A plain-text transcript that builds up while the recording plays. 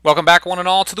Welcome back, one and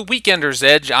all, to the Weekender's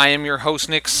Edge. I am your host,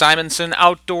 Nick Simonson,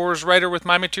 outdoors writer with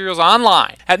my materials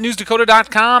online at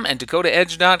newsdakota.com and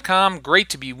dakotaedge.com. Great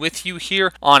to be with you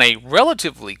here on a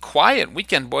relatively quiet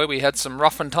weekend. Boy, we had some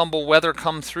rough and tumble weather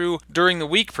come through during the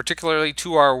week, particularly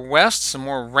to our west. Some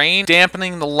more rain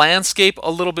dampening the landscape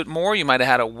a little bit more. You might have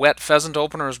had a wet pheasant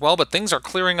opener as well, but things are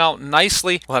clearing out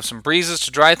nicely. We'll have some breezes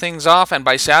to dry things off, and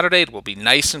by Saturday it will be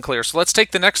nice and clear. So let's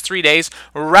take the next 3 days,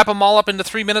 wrap them all up into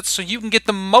 3 minutes so you can get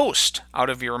the most out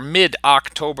of your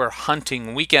mid-October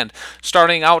hunting weekend.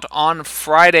 Starting out on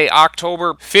Friday,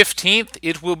 October 15th,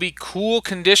 it will be cool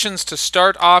conditions to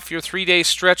start off your 3-day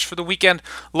stretch for the weekend.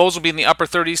 Lows will be in the upper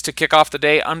 30s to kick off the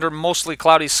day under mostly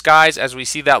cloudy skies as we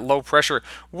see that low pressure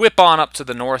whip on up to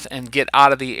the north and get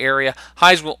out of the area.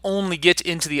 Highs will only get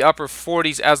into the upper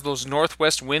 40s as those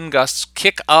northwest wind gusts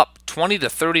kick up 20 to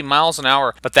 30 miles an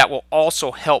hour, but that will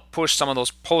also help push some of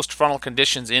those post-frontal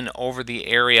conditions in over the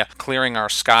area, clearing our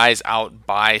skies out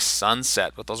by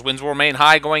sunset. But those winds will remain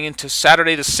high going into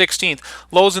Saturday the 16th.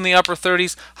 Lows in the upper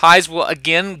 30s. Highs will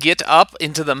again get up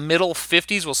into the middle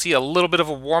 50s. We'll see a little bit of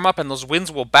a warm-up, and those winds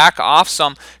will back off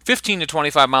some 15 to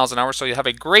 25 miles an hour, so you have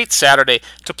a great Saturday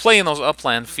to play in those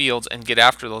upland fields and get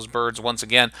after those birds once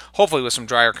again, hopefully with some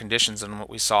drier conditions than what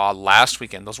we saw last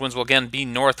weekend. Those winds will again be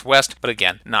northwest, but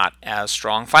again, not as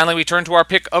strong. Finally, we turn to our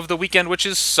pick of the weekend, which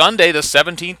is Sunday, the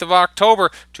 17th of October,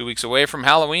 2 weeks away from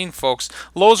Halloween, folks.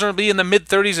 Lows will be in the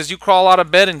mid-30s as you crawl out of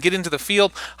bed and get into the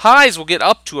field. Highs will get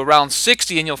up to around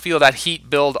 60, and you'll feel that heat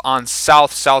build on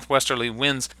southwesterly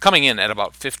winds coming in at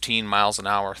about 15 miles an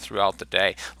hour throughout the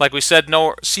day. Like we said,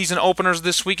 no season openers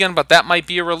this weekend, but that might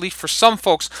be a relief for some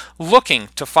folks looking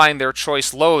to find their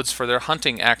choice loads for their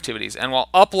hunting activities. And while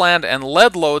upland and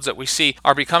lead loads that we see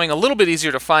are becoming a little bit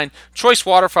easier to find, choice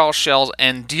waterfowl shells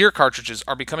and deer cartridges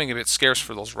are becoming a bit scarce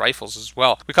for those rifles as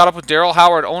well. We caught up with Daryl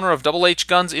Howard, owner of Double H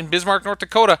Guns in Bismarck, North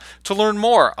Dakota, to learn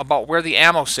more about where the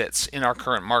ammo sits in our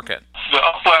current market. The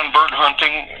upland bird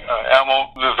hunting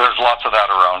ammo, there's lots of that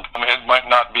around. I mean, it might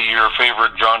not be your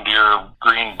favorite John Deere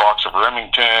green box of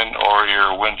Remington or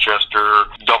your Winchester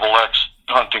Double X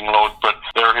hunting load, but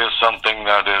there is something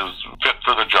that is fit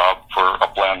for the job for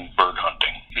upland bird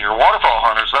hunting. Your waterfowl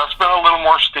hunters, that's been a little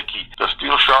more sticky. The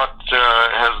steel shot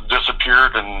has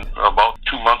disappeared about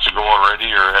 2 months ago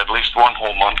already, or at least one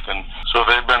whole month, and so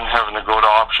they've been having to go to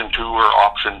option 2 or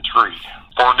option 3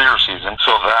 for deer season.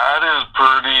 So that is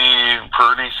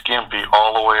pretty skimpy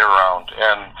all the way around,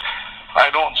 and I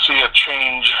don't see a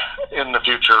change in the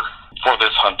future for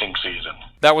this hunting season.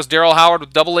 That was Daryl Howard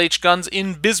with Double H Guns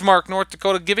in Bismarck, North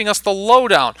Dakota, giving us the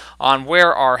lowdown on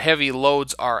where our heavy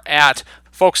loads are at.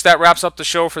 Folks, that wraps up the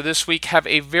show for this week. Have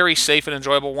a very safe and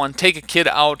enjoyable one. Take a kid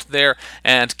out there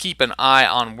and keep an eye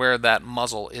on where that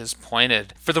muzzle is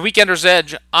pointed. For the Weekender's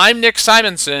Edge, I'm Nick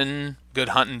Simonson. Good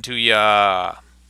hunting to ya.